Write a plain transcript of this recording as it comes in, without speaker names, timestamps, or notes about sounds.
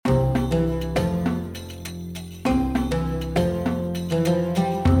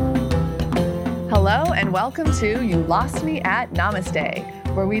and welcome to You Lost Me at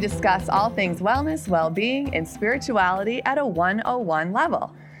Namaste, where we discuss all things wellness, well-being, and spirituality at a 101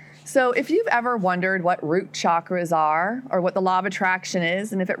 level. So if you've ever wondered what root chakras are, or what the law of attraction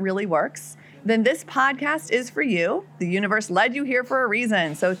is, and if it really works, then this podcast is for you. The universe led you here for a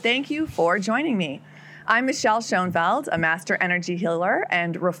reason, so thank you for joining me. I'm Michelle Schoenfeld, a master energy healer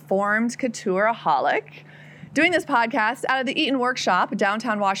and reformed couture-aholic, doing this podcast out of the Eaton Workshop,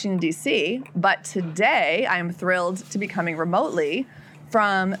 downtown Washington, D.C., but today I am thrilled to be coming remotely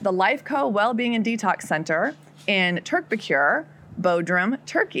from the Lifeco Wellbeing and Detox Center in Turkbükür, Bodrum,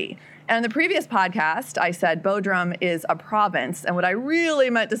 Turkey. And in the previous podcast, I said Bodrum is a province, and what I really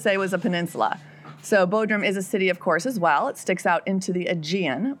meant to say was a peninsula. So Bodrum is a city, of course, as well. It sticks out into the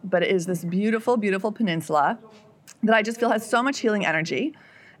Aegean, but it is this beautiful, beautiful peninsula that I just feel has so much healing energy.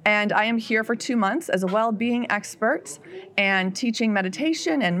 And I am here for 2 months as a well-being expert and teaching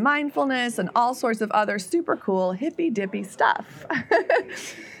meditation and mindfulness and all sorts of other super cool hippy-dippy stuff.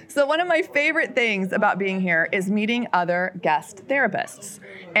 So one of my favorite things about being here is meeting other guest therapists.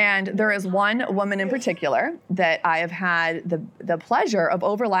 And there is one woman in particular that I have had the pleasure of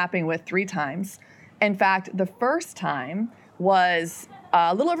overlapping with 3 times. In fact, the first time was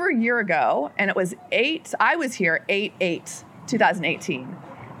a little over a year ago, and it was I was here 8/8/2018.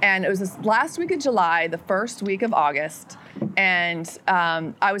 And it was this last week of July, the first week of August. And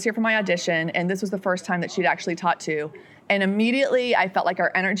I was here for my audition, and this was the first time that she'd actually taught too. And immediately I felt like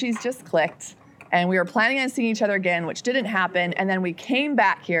our energies just clicked, and we were planning on seeing each other again, which didn't happen. And then we came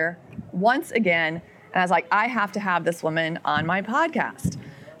back here once again, and I was like, I have to have this woman on my podcast.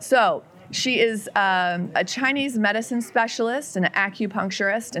 So she is a Chinese medicine specialist and an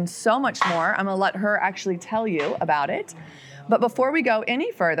acupuncturist and so much more. I'm gonna let her actually tell you about it. But before we go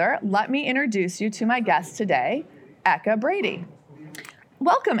any further, let me introduce you to my guest today, Eka Brady.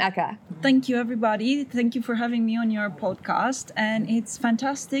 Welcome, Eka. Thank you, everybody. Thank you for having me on your podcast. And it's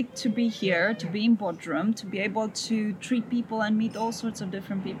fantastic to be here, to be in Bodrum, to be able to treat people and meet all sorts of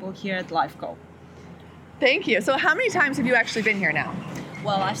different people here at Lifeco. Thank you. So how many times have you actually been here now?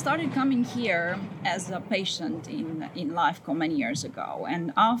 Well, I started coming here as a patient in Lifeco many years ago.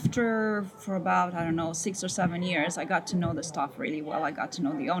 And for about, 6 or 7 years, I got to know the staff really well. I got to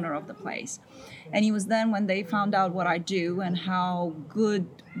know the owner of the place. And it was then when they found out what I do and how good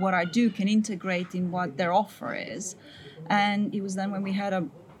what I do can integrate in what their offer is. And it was then when we had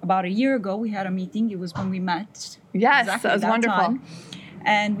about a year ago, we had a meeting. It was when we met. Yes, exactly that was wonderful. Time.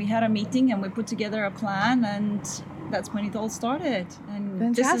 And we had a meeting and we put together a plan, and that's when it all started. And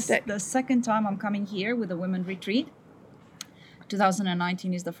Fantastic. This is the second time I'm coming here with a women retreat.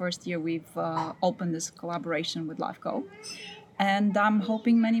 2019 is the first year we've opened this collaboration with Lifeco. And I'm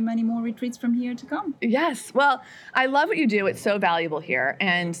hoping many, many more retreats from here to come. Yes. Well, I love what you do. It's so valuable here.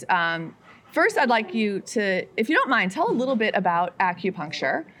 And first, I'd like you to, if you don't mind, tell a little bit about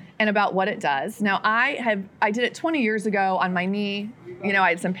acupuncture and about what it does. Now, I did it 20 years ago on my knee. I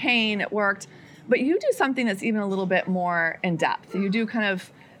had some pain, it worked. But you do something that's even a little bit more in depth. You do kind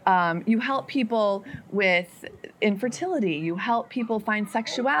of, you help people with infertility. You help people find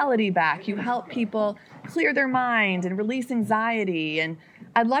sexuality back. You help people clear their mind and release anxiety. And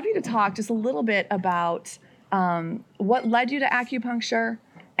I'd love you to talk just a little bit about what led you to acupuncture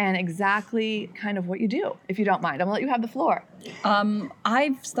and exactly kind of what you do, if you don't mind. I'm gonna let you have the floor.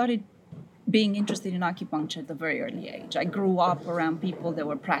 I've started being interested in acupuncture at a very early age. I grew up around people that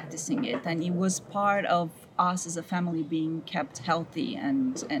were practicing it, and it was part of us as a family being kept healthy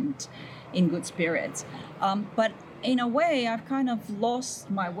and in good spirits. But in a way, I've kind of lost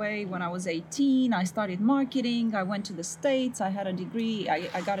my way when I was 18. I started marketing. I went to the States. I had a degree.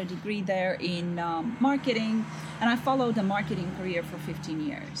 I got a degree there in marketing, and I followed a marketing career for 15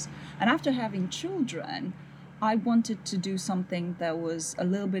 years. And after having children, I wanted to do something that was a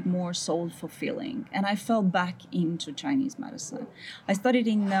little bit more soul-fulfilling, and I fell back into Chinese medicine. I studied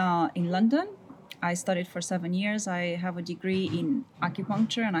in London. I studied for 7 years. I have a degree in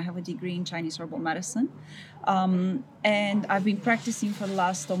acupuncture, and I have a degree in Chinese herbal medicine. And I've been practicing for the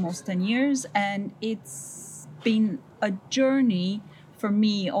last almost 10 years, and it's been a journey for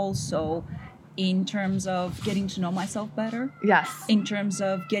me also in terms of getting to know myself better. Yes. In terms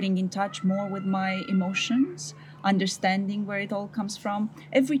of getting in touch more with my emotions, understanding where it all comes from.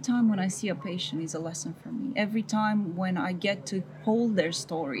 Every time when I see a patient is a lesson for me. Every time when I get to hold their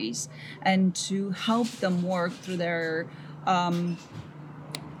stories and to help them work through their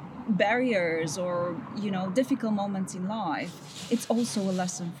barriers or difficult moments in life, it's also a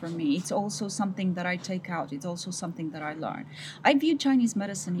lesson for me. It's also something that I take out. It's also something that I learn. I view Chinese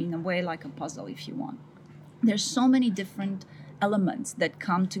medicine in a way like a puzzle, if you want. There's so many different elements that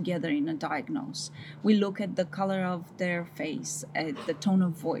come together in a diagnose. We look at the color of their face, at the tone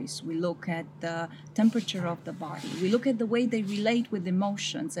of voice. We look at the temperature of the body. We look at the way they relate with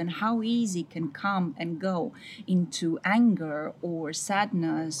emotions and how easy can come and go into anger or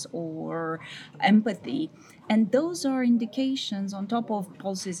sadness or empathy. And those are indications on top of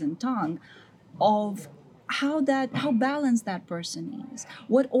pulses and tongue of how balanced that person is,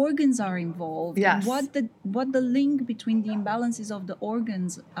 what organs are involved, Yes. and what the link between the imbalances of the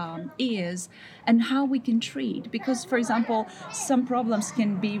organs is, and how we can treat. Because, for example, some problems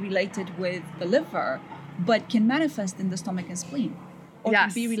can be related with the liver, but can manifest in the stomach and spleen, or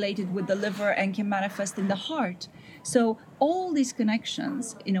Yes. can be related with the liver and can manifest in the heart. So all these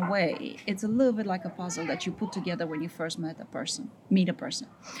connections, in a way, it's a little bit like a puzzle that you put together when you first meet a person.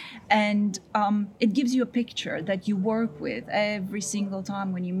 And it gives you a picture that you work with every single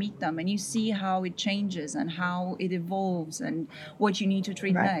time when you meet them, and you see how it changes and how it evolves and what you need to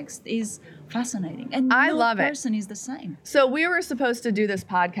treat Right. next is fascinating. And I no love it. person is the same. So we were supposed to do this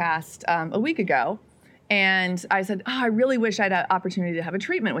podcast a week ago, and I said, I really wish I had an opportunity to have a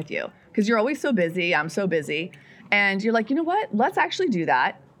treatment with you, because you're always so busy. I'm so busy. And you're like, you know what? Let's actually do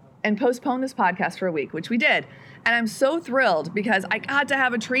that and postpone this podcast for a week, which we did. And I'm so thrilled because I got to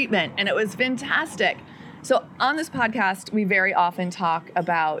have a treatment, and it was fantastic. So on this podcast, we very often talk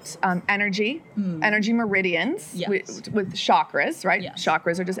about energy meridians Yes. with chakras, right? Yes.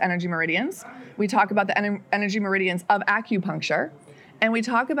 Chakras are just energy meridians. We talk about the energy meridians of acupuncture, and we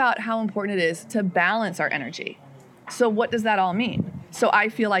talk about how important it is to balance our energy. So what does that all mean? So I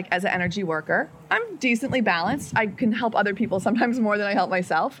feel like as an energy worker, I'm decently balanced. I can help other people sometimes more than I help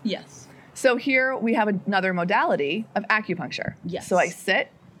myself. Yes. So here we have another modality of acupuncture. Yes. So I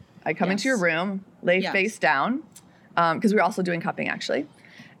sit, I come into your Yes. room, lay Yes. face down, because we're also doing cupping actually.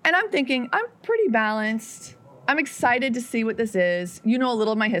 And I'm thinking, I'm pretty balanced. I'm excited to see what this is. You know a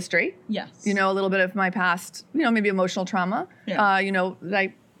little of my history. Yes. You know a little bit of my past, maybe emotional trauma. Yeah. That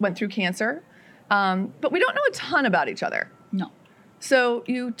I went through cancer. But we don't know a ton about each other. No. So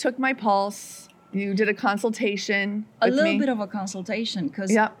you took my pulse. You did a consultation A with little me. bit of a consultation, because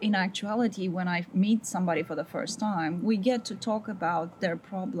Yep. in actuality, when I meet somebody for the first time, we get to talk about their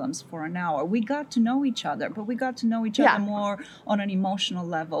problems for an hour. We got to know each other, but we got to know each Yeah. other more on an emotional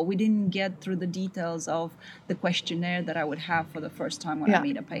level. We didn't get through the details of the questionnaire that I would have for the first time when Yeah. I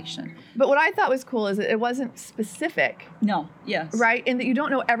meet a patient. But what I thought was cool is that it wasn't specific, No, yes. right? In that you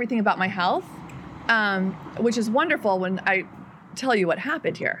don't know everything about my health, which is wonderful when I tell you what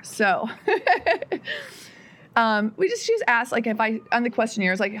happened here. So she just asked, like, on the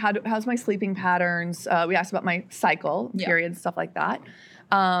questionnaires, like, how's my sleeping patterns? We asked about my cycle, Yeah. periods, stuff like that.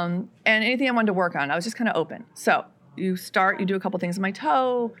 And anything I wanted to work on. I was just kind of open. So you do a couple things in my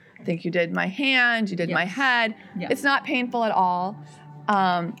toe. I think you did my hand, you did my Yes. head. Yeah. It's not painful at all.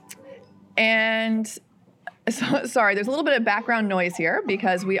 And so, sorry, there's a little bit of background noise here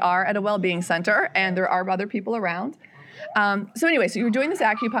because we are at a well-being center and there are other people around. So you were doing this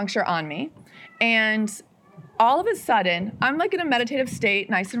acupuncture on me, and all of a sudden, I'm like in a meditative state,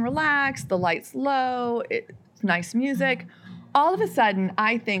 nice and relaxed, the light's low, it's nice music. All of a sudden,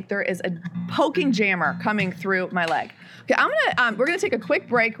 I think there is a poking jammer coming through my leg. Okay, we're gonna take a quick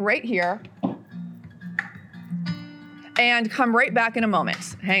break right here and come right back in a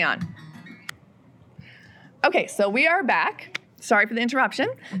moment. Hang on. Okay, so we are back. Sorry for the interruption.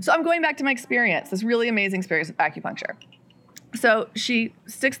 So I'm going back to my experience, this really amazing experience with acupuncture. So she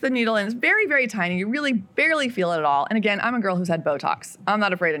sticks the needle in. It's very, very tiny. You really barely feel it at all. And again, I'm a girl who's had Botox. I'm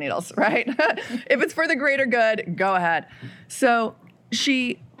not afraid of needles, right? If it's for the greater good, go ahead. So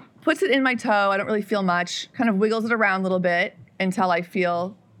she puts it in my toe. I don't really feel much. Kind of wiggles it around a little bit until I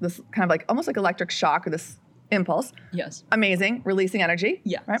feel this kind of like almost like electric shock or this impulse. Yes. Amazing, releasing energy.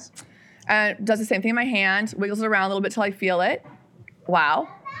 Yes. Right? And does the same thing in my hand, wiggles it around a little bit till I feel it. Wow,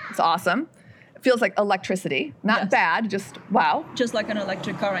 it's awesome. It feels like electricity, not Yes. bad, just wow. Just like an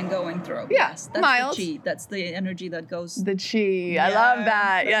electric current going through. Yeah, Yes. That's mild. the chi. That's the energy that goes. The chi, I love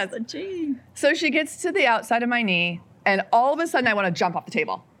that, yes. That's the chi. So she gets to the outside of my knee, and all of a sudden I want to jump off the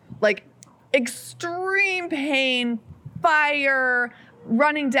table. Like extreme pain, fire,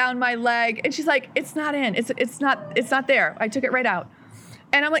 running down my leg. And she's like, it's not in, it's not there. I took it right out.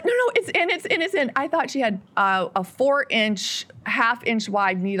 And I'm like, no, it's in. I thought she had a 4-inch, half-inch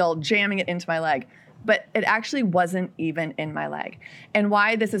wide needle jamming it into my leg, but it actually wasn't even in my leg. And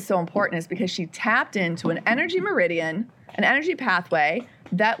why this is so important is because she tapped into an energy meridian, an energy pathway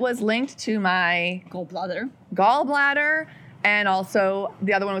that was linked to my gallbladder, and also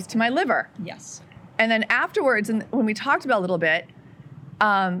the other one was to my liver. Yes. And then afterwards, and when we talked about it a little bit,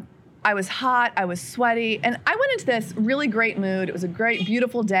 I was hot, I was sweaty, and I went into this really great mood. It was a great,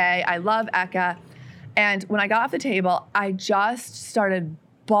 beautiful day. I love Eka. And when I got off the table, I just started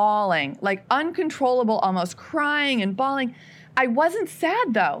bawling, like uncontrollable, almost crying and bawling. I wasn't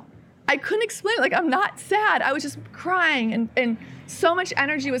sad though. I couldn't explain it. Like, I'm not sad. I was just crying, and so much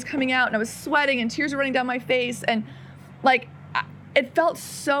energy was coming out, and I was sweating, and tears were running down my face. And like, it felt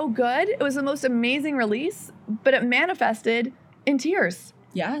so good. It was the most amazing release, but it manifested in tears.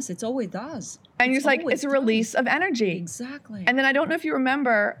 Yes, it always does. And you're just like, it's a release of energy. Exactly. And then I don't know if you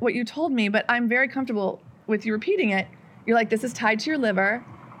remember what you told me, but I'm very comfortable with you repeating it. You're like, this is tied to your liver.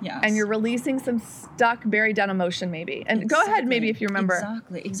 Yes. And you're releasing some stuck, buried down emotion maybe. And go ahead maybe if you remember.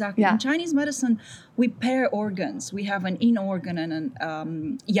 Exactly. Yeah. In Chinese medicine, we pair organs. We have an yin organ and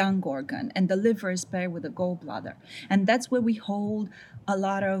a yang organ. And the liver is paired with the gallbladder. And that's where we hold a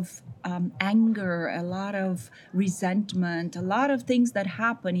lot of anger, a lot of resentment, a lot of things that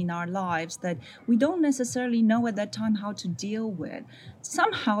happen in our lives that we don't necessarily know at that time how to deal with.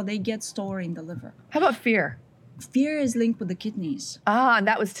 Somehow they get stored in the liver. How about fear? Fear is linked with the kidneys. Ah, and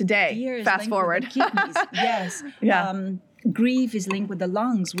that was today. Fear is Fast linked forward. with the kidneys. Yes. Yeah. Grief is linked with the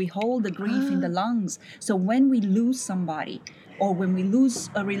lungs. We hold the grief in the lungs. So when we lose somebody, or when we lose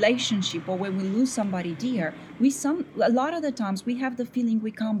a relationship, or when we lose somebody dear, a lot of the times we have the feeling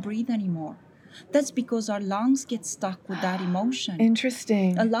we can't breathe anymore. That's because our lungs get stuck with that emotion.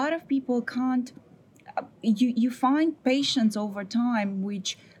 Interesting. A lot of people can't. You find patients over time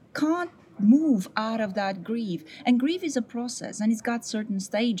which can't move out of that grief. And grief is a process, and it's got certain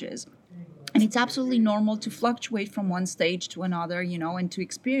stages. And it's absolutely normal to fluctuate from one stage to another, and to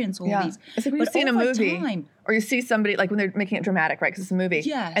experience all these. It's like when you see in a movie, time, or you see somebody, like when they're making it dramatic, right? Because it's a movie.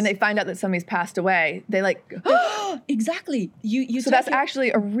 Yes. And they find out that somebody's passed away. They like, exactly. So that's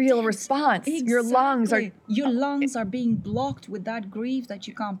actually a real response. Exactly. Your lungs are being blocked with that grief that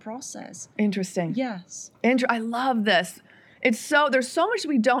you can't process. Interesting. Yes. Andrew, I love this. There's so much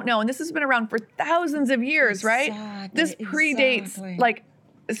we don't know, and this has been around for thousands of years, right? This predates like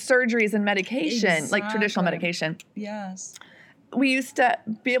surgeries and medication, like traditional medication. Yes. We used to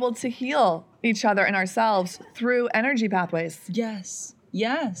be able to heal each other and ourselves through energy pathways. Yes.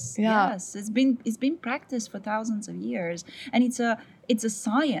 Yeah. Yes. It's been practiced for thousands of years, and it's a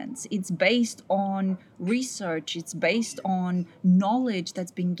science. It's based on research. It's based on knowledge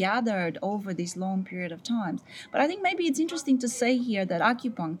that's been gathered over this long period of time. But I think maybe it's interesting to say here that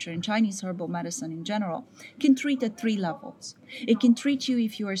acupuncture and Chinese herbal medicine in general can treat at 3 levels. It can treat you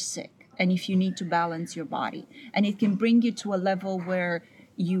if you are sick and if you need to balance your body, and it can bring you to a level where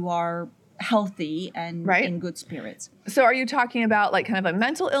you are healthy and in good spirits. So are you talking about like kind of a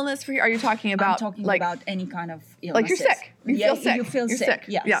mental illness for you? Are you talking about I'm talking about any kind of illness? Like you're sick. You feel sick. You feel sick.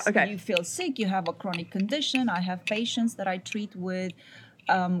 Yes. Yeah, okay. You feel sick, you have a chronic condition. I have patients that I treat with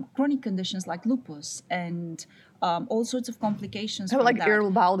chronic conditions like lupus and all sorts of complications. How about like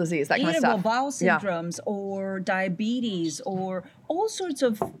irritable bowel disease, that kind of stuff? Irritable bowel syndromes or diabetes or all sorts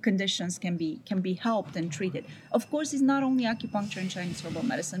of conditions can be helped and treated. Of course, it's not only acupuncture and Chinese herbal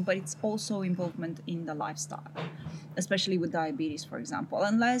medicine, but it's also involvement in the lifestyle, especially with diabetes, for example,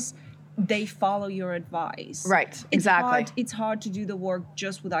 unless they follow your advice. Right, exactly. It's hard to do the work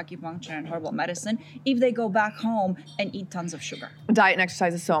just with acupuncture and herbal medicine if they go back home and eat tons of sugar. Diet and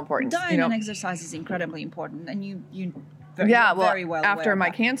exercise is so important. Diet and exercise is incredibly important, and you very well after my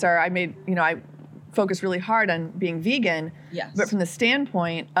aware cancer, I focused really hard on being vegan. Yes. But from the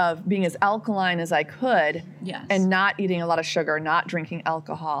standpoint of being as alkaline as I could, yes, and not eating a lot of sugar, not drinking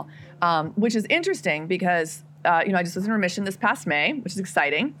alcohol, which is interesting because I just was in remission this past May, which is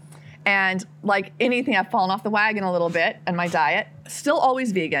exciting. And like anything, I've fallen off the wagon a little bit in my diet. Still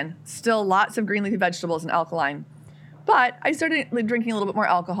always vegan. Still lots of green leafy vegetables and alkaline. But I started drinking a little bit more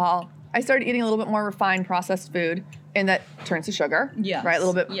alcohol. I started eating a little bit more refined processed food, and that turns to sugar. Yes. Right? A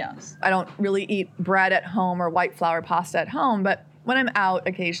little bit. Yes. I don't really eat bread at home or white flour pasta at home, but when I'm out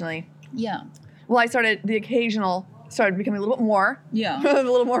occasionally. Yeah. Well, started becoming a little bit more. Yeah. A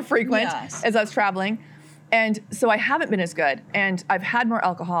little more frequent Yes. as I was traveling. And so I haven't been as good, and I've had more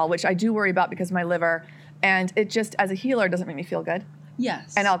alcohol, which I do worry about because of my liver, and it just, as a healer, doesn't make me feel good.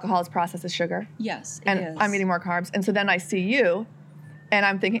 Yes. And alcohol is processed as sugar. Yes, and I'm eating more carbs. And so then I see you, and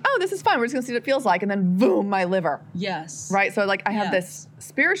I'm thinking, oh, this is fun. We're just going to see what it feels like. And then boom, my liver. Yes. Right? So like I have Yes. this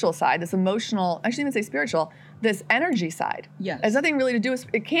spiritual side, this emotional, I shouldn't even say spiritual, this energy side. Yes. It has nothing really to do with,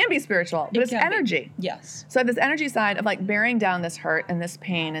 it can be spiritual, but it's energy. Yes. So I have this energy side of like bearing down this hurt and this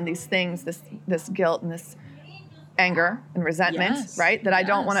pain and these things, this guilt and this anger and resentment, Yes. right? That I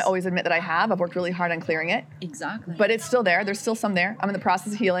don't want to Yes. always admit that I have. I've worked really hard on clearing it, Exactly. but it's still there. There's still some there. I'm in the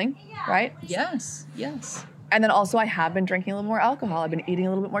process of healing, right? Yes. Yes. And then also I have been drinking a little more alcohol. I've been eating a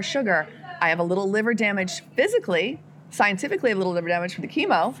little bit more sugar. I have a little liver damage physically, scientifically, a little liver damage from the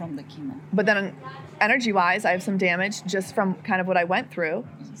chemo. From the chemo. But then energy-wise, I have some damage just from kind of what I went through.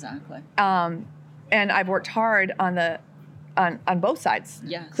 Exactly. And I've worked hard on both sides,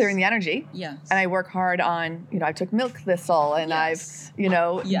 Yes. clearing the energy. Yes. And I work hard on, I took milk thistle and Yes.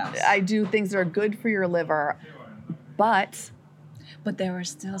 I've, I do things that are good for your liver. But there was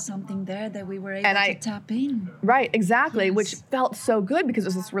still something there that we were able And to tap in. right, exactly, Yes. which felt so good because it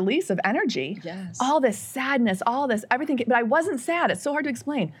was this release of energy. Yes. All this sadness, all this, everything. But I wasn't sad. It's so hard to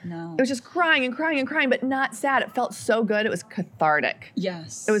explain. No. It was just crying and crying and crying, but not sad. It felt so good. It was cathartic.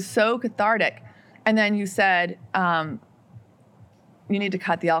 Yes. It was so cathartic. And then you said, you need to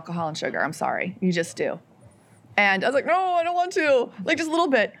cut the alcohol and sugar. I'm sorry. You just do. And I was like, no, I don't want to. Like just a little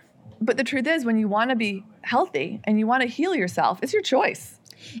bit. But the truth is, when you want to be healthy and you want to heal yourself, it's your choice.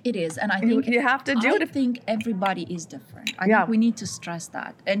 It is, and I think You have to do I it. think everybody is different. I Yeah. think we need to stress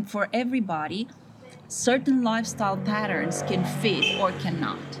that. And for everybody, certain lifestyle patterns can fit or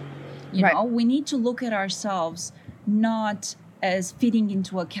cannot. You Right. know, we need to look at ourselves not as fitting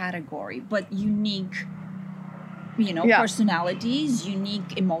into a category, but unique, Yeah. personalities,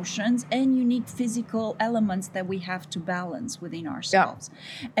 unique emotions, and unique physical elements that we have to balance within ourselves.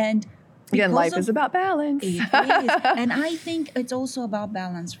 And Again, because life of- is about balance. It is. And I think it's also about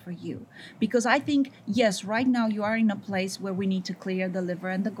balance for you. Because I think, yes, right now you are in a place where we need to clear the liver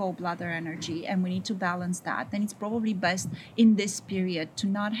and the gallbladder energy, and we need to balance that. And it's probably best in this period to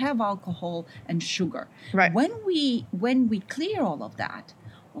not have alcohol and sugar. Right. When we clear all of that,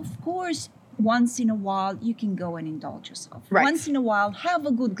 of course, once in a while you can go and indulge yourself. Right. Once in a while, have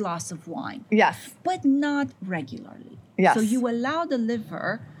a good glass of wine, Yes. but not regularly. Yes. So you allow the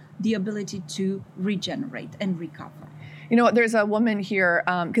liver the ability to regenerate and recover. You know what? There's a woman here,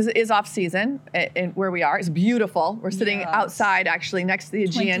 because it is off season where we are. It's beautiful. We're sitting Yes. outside, actually, next to the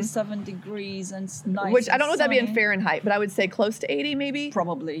Aegean, 27 degrees and nice. which I don't know what that'd be in sunny. Fahrenheit, but I would say close to 80 maybe.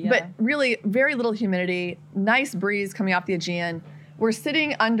 Probably, yeah. But really, very little humidity, nice breeze coming off the Aegean. We're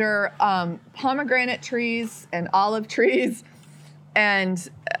sitting under pomegranate trees and olive trees, and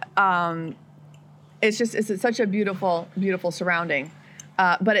it's such a beautiful, beautiful surrounding.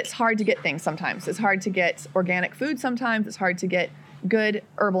 But it's hard to get things sometimes. It's hard to get organic food sometimes. It's hard to get good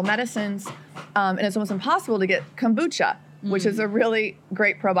herbal medicines. And it's almost impossible to get kombucha, which is a really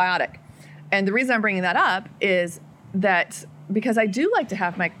great probiotic. And the reason I'm bringing that up is that because I do like to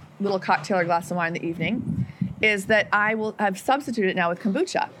have my little cocktail or glass of wine in the evening, is that I've substituted it now with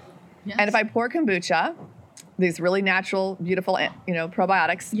kombucha. Yes. And if I pour kombucha, these really natural, beautiful,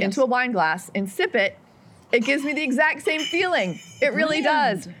 probiotics, Yes. into a wine glass and sip it, it gives me the exact same feeling. It really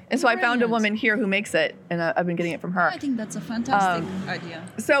does. Brilliant. And so I found a Brilliant. woman here who makes it, and I've been getting it from her. I think that's a fantastic idea.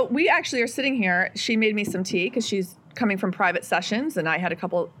 So we actually are sitting here. She made me some tea because she's coming from private sessions, and I had a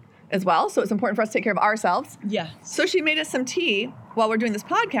couple as well. So it's important for us to take care of ourselves. Yeah. So she made us some tea while we're doing this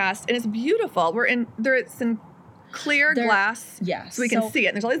podcast, and it's beautiful. It's in clear glass, yes. so we can So- see it.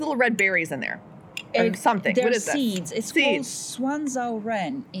 And there's all these little red berries in there. Or something. They're What is seeds. this? It's Seeds. called Swan Zhao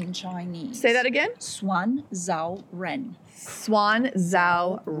Ren in Chinese. Say that again. Swan Zhao Ren. Swan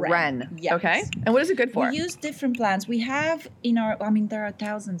Zhao Ren. Yes. Okay. And what is it good for? We use different plants. We have there are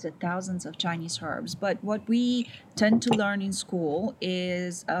thousands and thousands of Chinese herbs, but what we tend to learn in school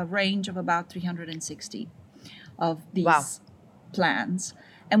is a range of about 360 of these Wow. plants.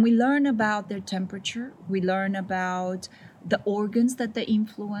 And we learn about their temperature. We learn about the organs that they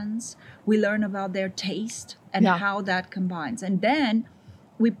influence. We learn about their taste and Yeah. how that combines. And then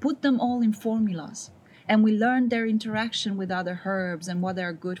we put them all in formulas. And we learn their interaction with other herbs and what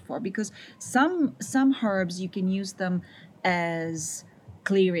they're good for. Because some herbs you can use them as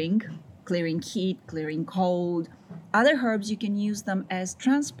clearing heat, clearing cold. Other herbs you can use them as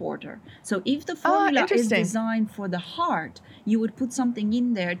transporter. So if the formula is interesting. designed for the heart, you would put something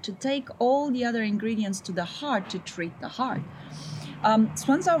in there to take all the other ingredients to the heart to treat the heart.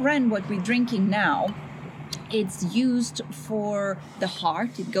 Swan Zhao Ren, what we're drinking now, it's used for the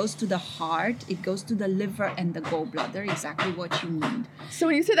heart. It goes to the heart. It goes to the liver and the gallbladder, exactly what you need. So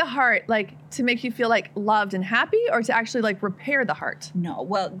when you say the heart, like to make you feel like loved and happy, or to actually like repair the heart? No,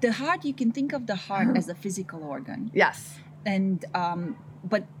 well, the heart, you can think of the heart as a physical organ, Yes. and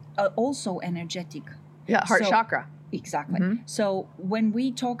but also energetic. Yeah, heart So- chakra. Exactly. So when we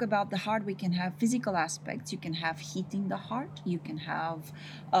talk about the heart, we can have physical aspects. You can have heat in the heart. You can have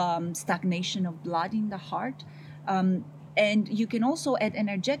stagnation of blood in the heart. And you can also, at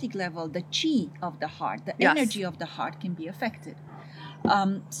energetic level, the chi of the heart, the Yes. energy of the heart can be affected.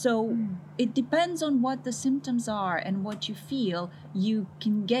 So it depends on what the symptoms are and what you feel. You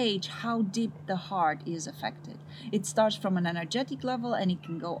can gauge how deep the heart is affected. It starts from an energetic level and it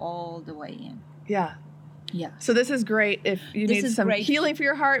can go all the way in. Yeah. Yeah. So this is great if you This need is some great. healing for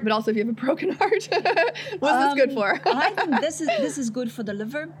your heart, but also if you have a broken heart. What's this good for? I think this is good for the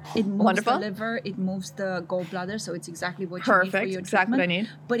liver. It moves Wonderful. the liver. It moves the gallbladder. So it's exactly what you need for Perfect. your Exactly what I treatment.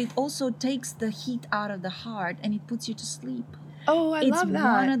 need. But it also takes the heat out of the heart and it puts you to sleep. Oh, I It's love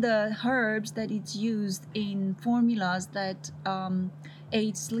that. one of the herbs that it's used in formulas that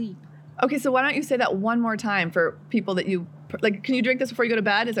aid sleep. Okay, so why don't you say that one more time for people that you, like, can you drink this before you go to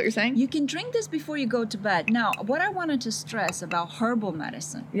bed? Is that what you're saying? You can drink this before you go to bed. Now, what I wanted to stress about herbal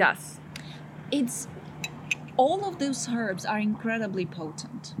medicine, Yes. it's all of those herbs are incredibly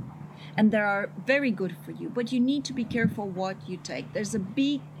potent and they are very good for you, but you need to be careful what you take. There's a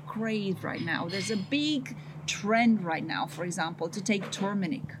big crave right now. There's a big trend right now, for example, to take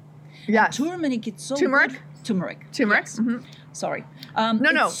turmeric. Yes. Turmeric, it's so Turmeric? good. Turmeric. Turmeric? Yes. Mhm. Sorry.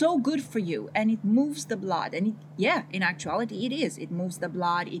 No. It's so good for you and it moves the blood. And in actuality, it is. It moves the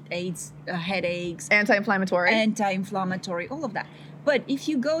blood. It aids headaches, Anti-inflammatory. anti-inflammatory, all of that. But if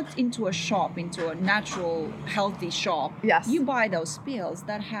you go into a shop, into a natural, healthy shop, Yes. you buy those pills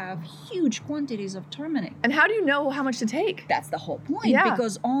that have huge quantities of turmeric. And how do you know how much to take? That's the whole point, Yeah.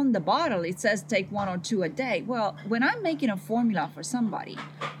 because on the bottle it says take 1 or 2 a day. Well, when I'm making a formula for somebody,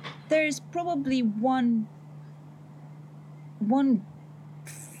 there's probably one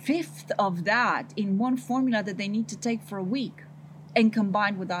fifth of that in one formula that they need to take for a week and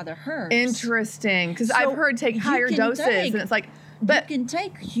combined with other herbs. Interesting. Because So I've heard take you higher can doses take- and it's like, You but can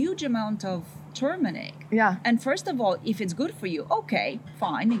take huge amount of turmeric. yeah. And first of all, if it's good for you, okay,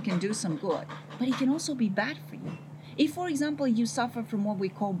 fine, it can do some good. But it can also be bad for you. If, for example, you suffer from what we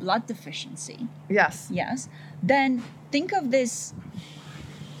call blood deficiency, Yes. yes, then think of this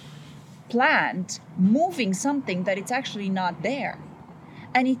plant moving something that it's actually not there.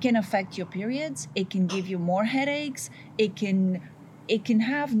 And it can affect your periods, it can give you more headaches, it can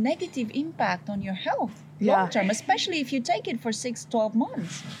have negative impact on your health Yeah. long term, especially if you take it for 6-12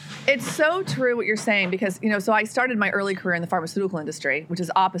 months. It's so true what you're saying because, so I started my early career in the pharmaceutical industry, which is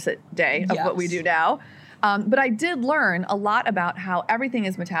opposite day of what we Yes. do now. But I did learn a lot about how everything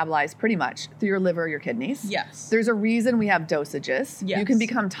is metabolized pretty much through your liver, your kidneys. Yes. There's a reason we have dosages. You Yes. can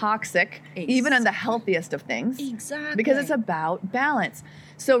become toxic even in the healthiest of things. Exactly. Because it's about balance.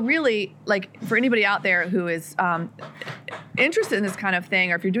 So really, like for anybody out there who is interested in this kind of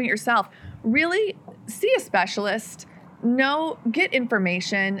thing, or if you're doing it yourself, really see a specialist. Get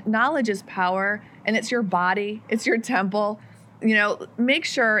information. Knowledge is power, and it's your body. It's your temple. Make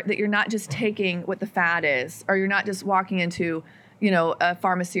sure that you're not just taking what the fad is, or you're not just walking into, a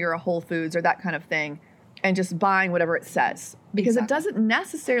pharmacy or a Whole Foods or that kind of thing and just buying whatever it says. Because it Exactly. doesn't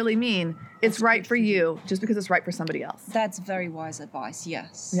necessarily mean it's right for you just because it's right for somebody else. That's very wise advice.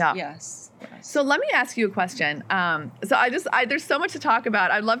 Yes. Yeah. Yes. So let me ask you a question. There's so much to talk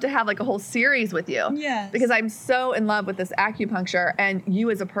about. I'd love to have like a whole series with you. Yes. Because I'm so in love with this acupuncture and you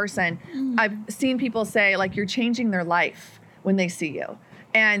as a person. I've seen people say like you're changing their life when they see you.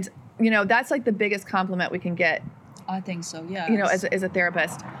 And, that's like the biggest compliment we can get, I think so. Yeah. as a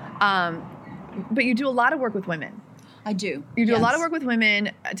therapist. But you do a lot of work with women. I do. You do a lot of Yes. work with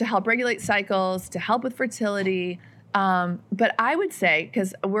women to help regulate cycles, to help with fertility. But I would say,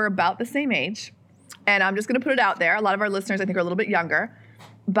 because we're about the same age, and I'm just going to put it out there, a lot of our listeners I think are a little bit younger,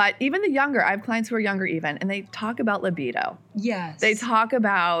 but even the younger, I have clients who are younger even, and they talk about libido. Yes. They talk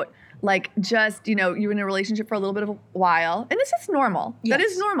about like just, you're in a relationship for a little bit of a while, and this is normal. That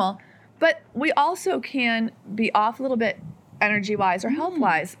Yes. is normal. But we also can be off a little bit energy-wise or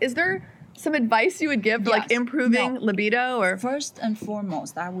health-wise. Is there some advice you would give for like Yes. improving No. libido or First and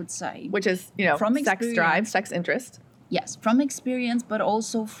foremost, I would say, which is, From sex experience. drive, sex interest. yes, from experience, but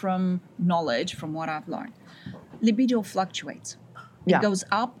also from knowledge, from what I've learned, libido fluctuates. Yeah. It goes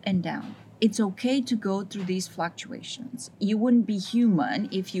up and down. It's okay to go through these fluctuations. You wouldn't be human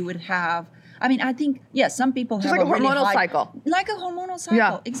if you would have. I think, yes, some people Just have like a really hormonal high- cycle. Like a hormonal cycle,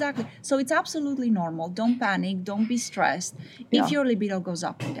 Yeah. exactly. So it's absolutely normal. Don't panic. Don't be stressed Yeah. if your libido goes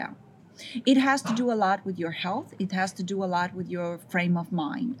up and down. It has to do a lot with your health. It has to do a lot with your frame of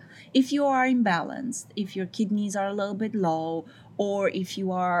mind. If you are imbalanced, if your kidneys are a little bit low, or if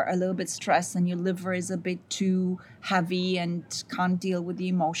you are a little bit stressed and your liver is a bit too heavy and can't deal with the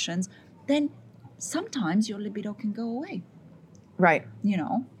emotions, then sometimes your libido can go away. Right.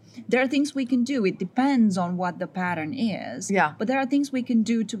 There are things we can do. It depends on what the pattern is. Yeah. But there are things we can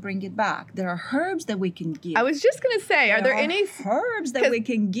do to bring it back. There are herbs that we can give. I was just going to say, are there any herbs that 'cause- we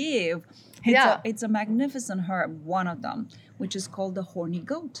can give It's a magnificent herb, one of them, which is called the horny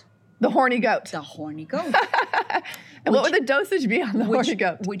goat. The horny goat. The horny goat. And what would the dosage be on the horny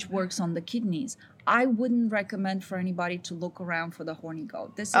goat? Which works on the kidneys. I wouldn't recommend for anybody to look around for the horny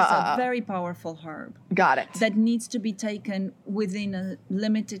goat. This is a very powerful herb. Got it. That needs to be taken within a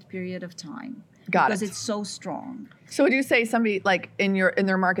limited period of time. Because it's so strong. So would you say somebody like in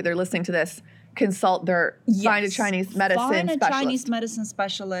their market, they're listening to this, consult find a Chinese medicine specialist? Find a Chinese medicine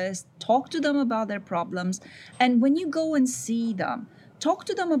specialist, talk to them about their problems. And when you go and see them, talk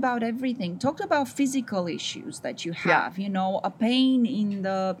to them about everything. Talk about physical issues that you have, a pain in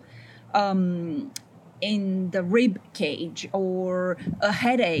the rib cage or a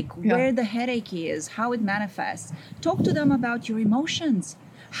headache, where the headache is, how it manifests. Talk to them about your emotions.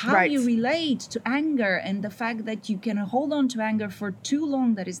 How you relate to anger and the fact that you can hold on to anger for too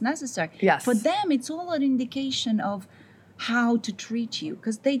long that is necessary. Yes. For them, it's all an indication of how to treat you,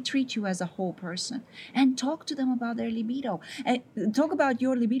 because they treat you as a whole person. And talk to them about their libido. And talk about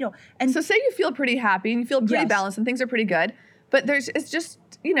your libido. And so say you feel pretty happy and you feel pretty balanced and things are pretty good, but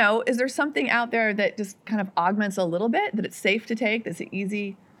is there something out there that just kind of augments a little bit, that it's safe to take, that's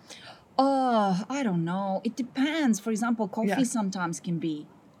easy? I don't know. It depends. For example, coffee sometimes can be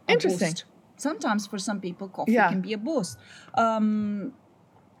interesting. Boost. Sometimes for some people, coffee can be a boost.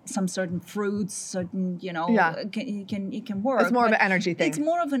 Some certain fruits, certain, it can work. It's more of an energy thing. It's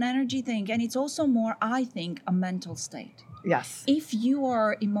more of an energy thing. And it's also more, I think, a mental state. Yes. If you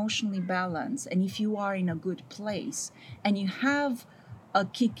are emotionally balanced and if you are in a good place and you have a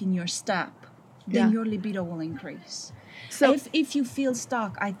kick in your step, then your libido will increase. So if you feel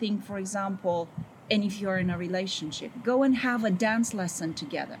stuck, I think, for example, and if you're in a relationship, go and have a dance lesson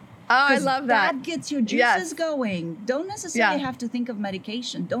together. Oh, I love that. That gets your juices going. Don't necessarily have to think of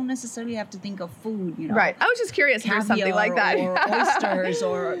medication. Don't necessarily have to think of food, Right. I was just curious if there's something like that. Or oysters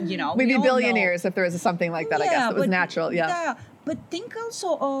or, We'd be billionaires if there was something like that, I guess. It was natural. Yeah. But think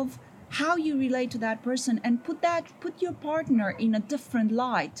also of how you relate to that person and put your partner in a different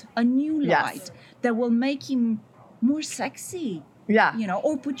light, a new light that will make him more sexy. Yeah.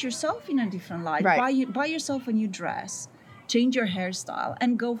 Or put yourself in a different light. Right. Buy yourself a new dress, change your hairstyle,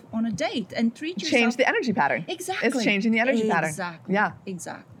 and go on a date and treat yourself. Change the energy pattern. Exactly. It's changing the energy pattern. Exactly. Yeah.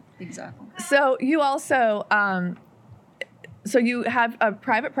 Exactly. So you also, so you have a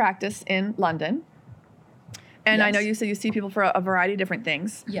private practice in London. And I know you said you see people for a variety of different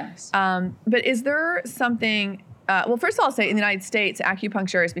things. Yes. But is there something, well, first of all, I'll say in the United States,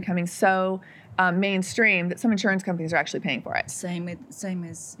 acupuncture is becoming so mainstream that some insurance companies are actually paying for it. Same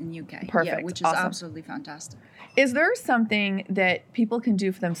as in UK. Perfect. Yeah, which is absolutely fantastic. Is there something that people can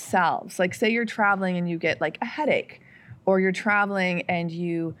do for themselves? Like say you're traveling and you get like a headache, or you're traveling and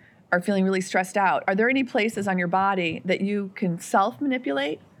you are feeling really stressed out. Are there any places on your body that you can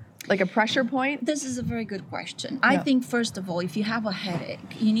self-manipulate? Like a pressure point? This is a very good question. I think, first of all, if you have a headache,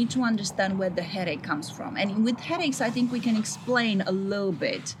 you need to understand where the headache comes from. And with headaches, I think we can explain a little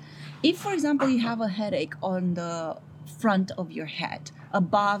bit. If, for example, you have a headache on the front of your head,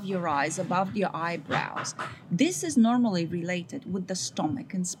 above your eyes, above your eyebrows, this is normally related with the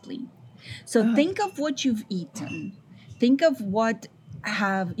stomach and spleen. So think of what you've eaten. Think of what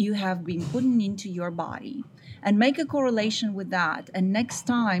you have been putting into your body. And make a correlation with that. And next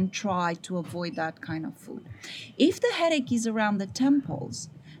time, try to avoid that kind of food. If the headache is around the temples,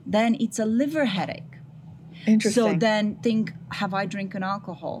 then it's a liver headache. Interesting. So then think, have I drinking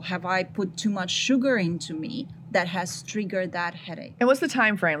alcohol? Have I put too much sugar into me that has triggered that headache? And what's the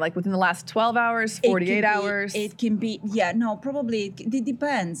time frame? Like within the last 12 hours, 48 hours? It can be, probably. It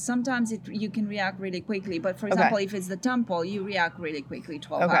depends. Sometimes you can react really quickly. But for example, if it's the temple, you react really quickly.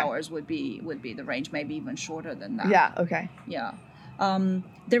 12 hours would be the range, maybe even shorter than that. Yeah, okay. Yeah.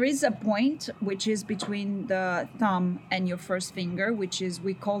 There is a point which is between the thumb and your first finger, which is,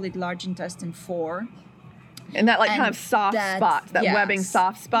 we call it large intestine 4. And that kind of soft spot, that webbing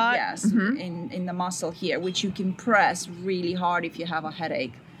soft spot? Yes, in the muscle here, which you can press really hard if you have a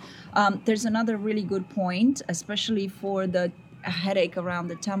headache. There's another really good point, especially for the headache around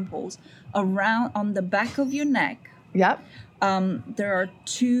the temples, around on the back of your neck. Yep. There are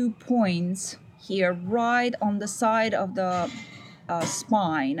 2 points here, right on the side of the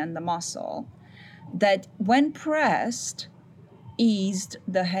spine and the muscle, that when pressed, eased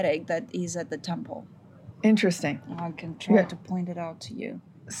the headache that is at the temple. Interesting. I can try to point it out to you.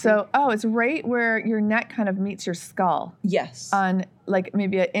 So, it's right where your neck kind of meets your skull. Yes. On like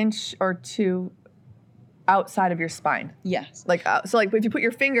maybe an inch or 2 outside of your spine. Yes. Like, so like if you put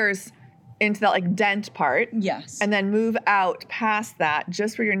your fingers into that like dent part. Yes. And then move out past that,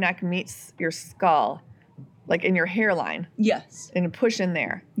 just where your neck meets your skull. like in your hairline, Yes. and push in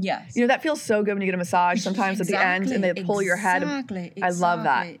there. Yes. You know, that feels so good when you get a massage sometimes at the end and they pull your head. Exactly. I love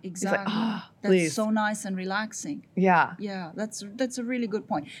that. Exactly. It's like, oh, That's please. so nice and relaxing. Yeah. Yeah, that's a really good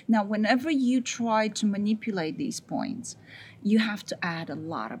point. Now, whenever you try to manipulate these points, you have to add a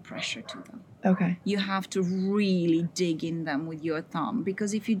lot of pressure to them. Okay. You have to really dig in them with your thumb,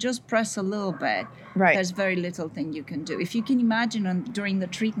 because if you just press a little bit, Right. there's very little thing you can do. If you can imagine, during the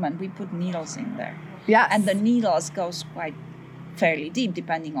treatment, we put needles in there. Yes. And the needles goes quite fairly deep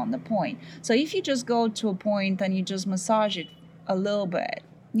depending on the point. So if you just go to a point and you just massage it a little bit,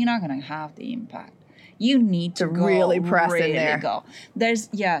 you're not going to have the impact. You need to go really press in there. Go.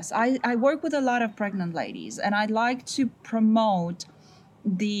 I work with a lot of pregnant ladies, and I like to promote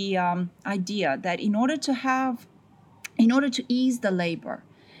the idea that in order to ease the labor,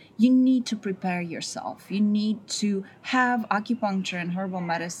 you need to prepare yourself. You need to have acupuncture and herbal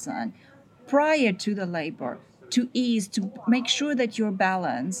medicine prior to the labor to ease, to make sure that you're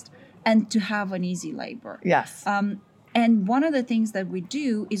balanced and to have an easy labor. Yes. And one of the things that we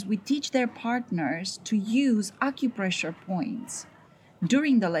do is we teach their partners to use acupressure points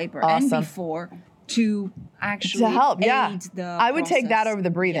during the labor and Awesome. before to actually to help, yeah. aid the I would take that process. over the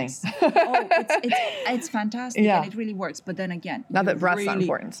breathing. Yes. It's fantastic, Yeah. and it really works. But then again, Not you that breath's not really-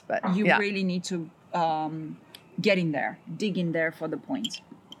 important, but you yeah. really need to get in there, dig in there for the points.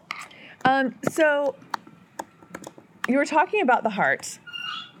 So you were talking about the heart,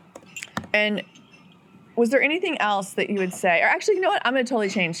 and was there anything else that you would say? Or actually, you know what? I'm going to totally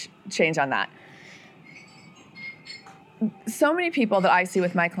change on that. So many people that I see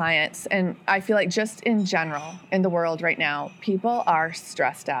with my clients, and I feel like just in general in the world right now, people are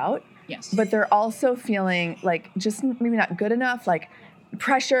stressed out, Yes. but they're also feeling like just maybe not good enough, like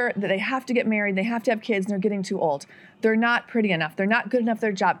pressure that they have to get married, they have to have kids, and they're getting too old. They're not pretty enough. They're not good enough at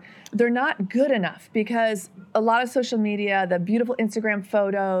their job. They're not good enough because a lot of social media, the beautiful Instagram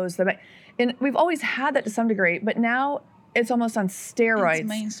photos, and we've always had that to some degree, but now it's almost on steroids. It's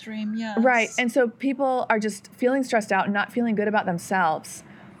mainstream, yes. Right. And so people are just feeling stressed out and not feeling good about themselves.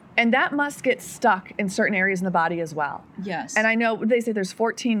 And that must get stuck in certain areas in the body as well. Yes. And I know they say there's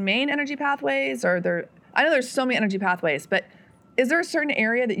 14 main energy pathways, I know there's so many energy pathways, but is there a certain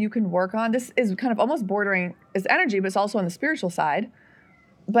area that you can work on? This is kind of almost bordering as energy, but it's also on the spiritual side.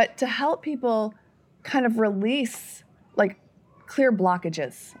 But to help people kind of release, like clear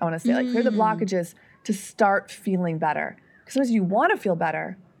blockages, I want to say, like clear the blockages to start feeling better. Because sometimes you want to feel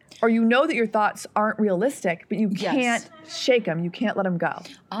better, or you know that your thoughts aren't realistic, but you can't shake them. You can't let them go.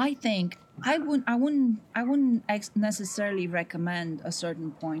 I think I wouldn't necessarily recommend a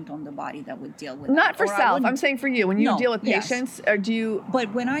certain point on the body that would deal with Not that. for Or I self. wouldn't- I'm saying for you. When you No, deal with yes. patients, or do you?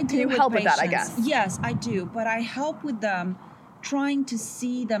 But when I deal you with help with patients, that, I guess? Yes, I do. But I help with them trying to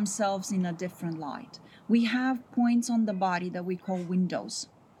see themselves in a different light. We have points on the body that we call windows,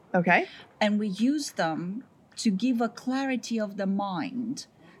 Okay. and we use them to give a clarity of the mind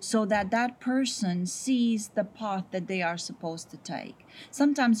so that that person sees the path that they are supposed to take.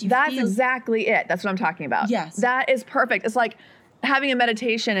 Sometimes you That's feel... exactly it. That's what I'm talking about. Yes. That is perfect. It's like having a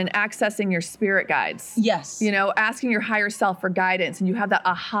meditation and accessing your spirit guides. Yes. You know, asking your higher self for guidance, and you have that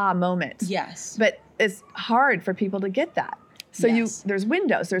aha moment. Yes. But it's hard for people to get that. So Yes. there's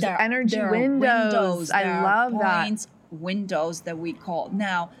windows. There's energy there are windows. there I are love that. points, windows that we call.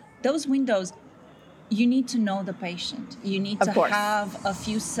 Now, those windows, you need to know the patient. You need Of to course. have a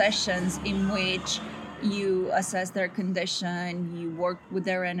few sessions in which you assess their condition, you work with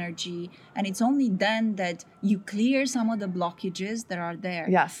their energy, and it's only then that you clear some of the blockages that are there.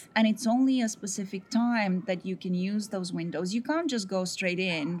 Yes. And it's only a specific time that you can use those windows. You can't just go straight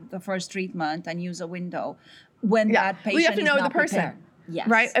in the first treatment and use a window when that patient Well, you have to is know not the person. prepared. Yes.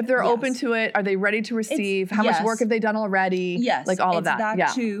 Right? If they're Yes. open to it, are they ready to receive? How much yes. work have they done already? Yes, Like all of it's that. Yeah.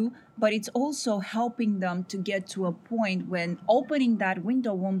 too. But it's also helping them to get to a point when opening that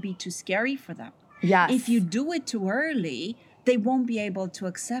window won't be too scary for them. Yes. If you do it too early, they won't be able to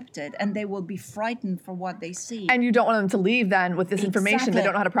accept it, and they will be frightened for what they see. And you don't want them to leave then with this information they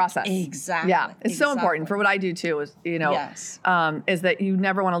don't know how to process. Exactly. Yeah, it's so important Exactly. for what I do too. Is Yes. is that you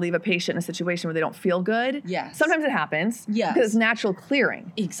never want to leave a patient in a situation where they don't feel good. Yes. Sometimes it happens. Yes. Because it's natural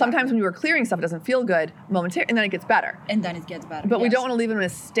clearing. Exactly. Sometimes when you are clearing stuff, it doesn't feel good momentarily, and then it gets better. And then it gets better. But we yes. don't want to leave them in a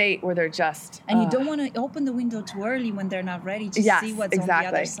state where they're just. And you don't want to open the window too early when they're not ready to Yes, see what's on the exactly.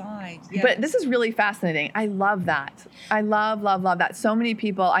 other side. Yes. But this is really fascinating. I love that. I love that. So many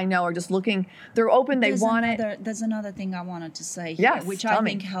people I know are just looking. They're open. They want it. There's another thing I wanted to say here, Yes, which tell I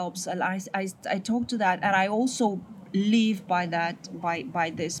me. think helps. And I talk to that, and I also live by that, by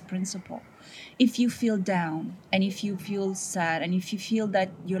this principle. If you feel down, and if you feel sad, and if you feel that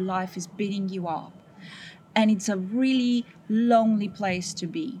your life is beating you up, And it's a really lonely place to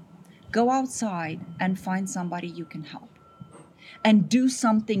be. Go outside and find somebody you can help. And do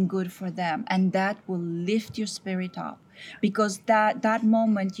something good for them. And that will lift your spirit up. Because that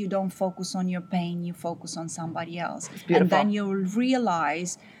moment you don't focus on your pain, you focus on somebody else. And then you'll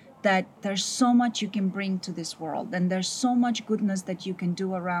realize that there's so much you can bring to this world. And there's so much goodness that you can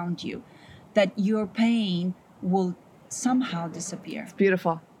do around you. That your pain will somehow disappear. It's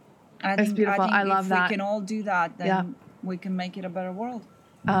beautiful. It's beautiful. I love that. If we can all do that, then we can make it a better world.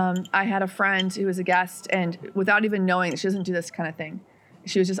 I had a friend who was a guest, and without even knowing, she doesn't do this kind of thing.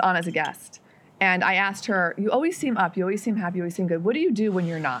 She was just on as a guest. And I asked her, you always seem up, you always seem happy, you always seem good. What do you do when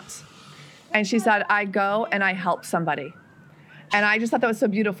you're not? And she said, I go and I help somebody. And I just thought that was so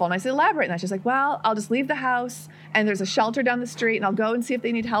beautiful. And I said, elaborate on that. She's like, well, I'll just leave the house and there's a shelter down the street and I'll go and see if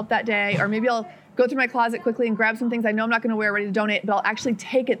they need help that day. Or maybe I'll go through my closet quickly and grab some things I know I'm not going to wear, ready to donate, but I'll actually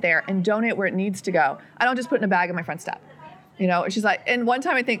take it there and donate where it needs to go. I don't just put it in a bag on my front step. You know, she's like, and one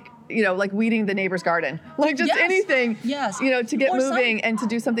time I think, you know, like weeding the neighbor's garden, like just anything, you know, to get moving and to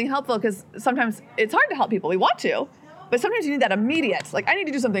do something helpful. Because sometimes it's hard to help people. We want to, but sometimes you need that immediate, like I need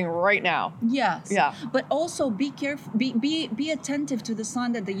to do something right now. Yes. Yeah. But also be careful, be attentive to the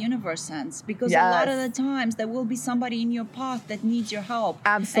sign that the universe sends, because a lot of the times there will be somebody in your path that needs your help.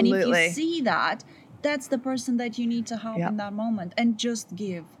 Absolutely. And if you see that, that's the person that you need to help in that moment, and just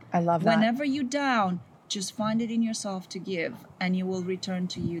give. I love that. Whenever you're down, just find it in yourself to give, and you will return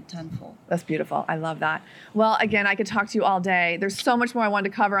to you tenfold. That's beautiful. I love that. Well, again, I could talk to you all day. There's so much more I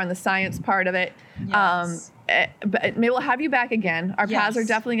wanted to cover on the science part of it. Yes. But maybe we'll have you back again. Our paths are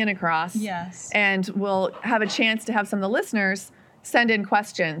definitely going to cross. Yes. And we'll have a chance to have some of the listeners send in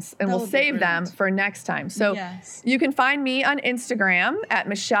questions, and we'll save them for next time. So you can find me on Instagram at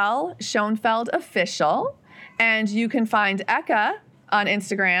Michelle Schoenfeld Official, and you can find Eka on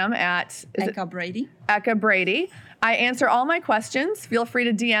Instagram at Eka Brady. Eka Brady. I answer all my questions. Feel free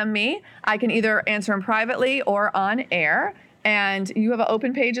to DM me. I can either answer them privately or on air. And you have an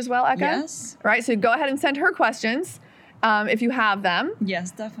open page as well, Eka? Yes. Right, so go ahead and send her questions if you have them.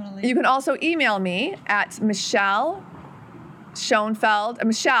 Yes, definitely. You can also email me at at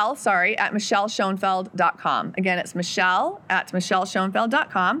michelleschoenfeld.com. Again, it's Michelle at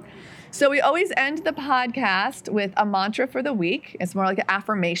michelleschoenfeld.com. So we always end the podcast with a mantra for the week. It's more like an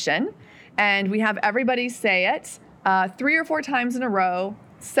affirmation. And we have everybody say it 3 or 4 times in a row,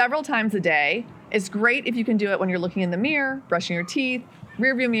 several times a day. It's great if you can do it when you're looking in the mirror, brushing your teeth,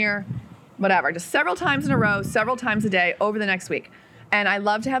 rearview mirror, whatever. Just several times in a row, several times a day over the next week. And I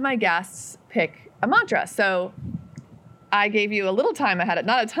love to have my guests pick a mantra. So I gave you a little time ahead,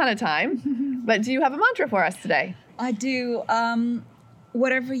 not a ton of time. But do you have a mantra for us today? I do.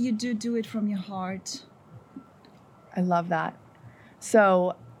 Whatever you do, do it from your heart. I love that.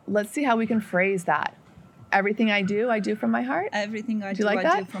 So let's see how we can phrase that. Everything I do from my heart? Everything I do, like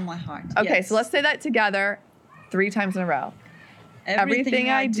I do from my heart. Okay, so let's say that together 3 times in a row. Everything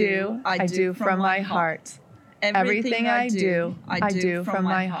I do from my heart. Everything I do from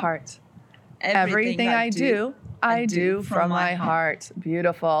my heart. Everything I do from my heart.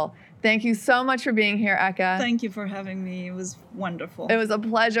 Beautiful. Thank you so much for being here, Eka. Thank you for having me. It was wonderful. It was a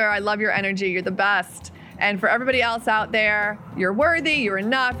pleasure. I love your energy. You're the best. And for everybody else out there, you're worthy, you're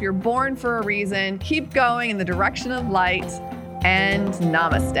enough, you're born for a reason. Keep going in the direction of light, and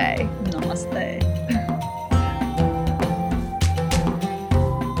namaste. Namaste.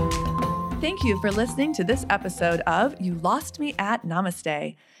 Thank you for listening to this episode of You Lost Me at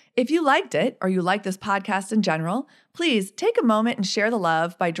Namaste. If you liked it, or you like this podcast in general, please take a moment and share the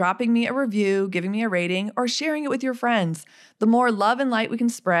love by dropping me a review, giving me a rating, or sharing it with your friends. The more love and light we can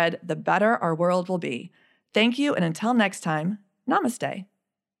spread, the better our world will be. Thank you, and until next time, namaste.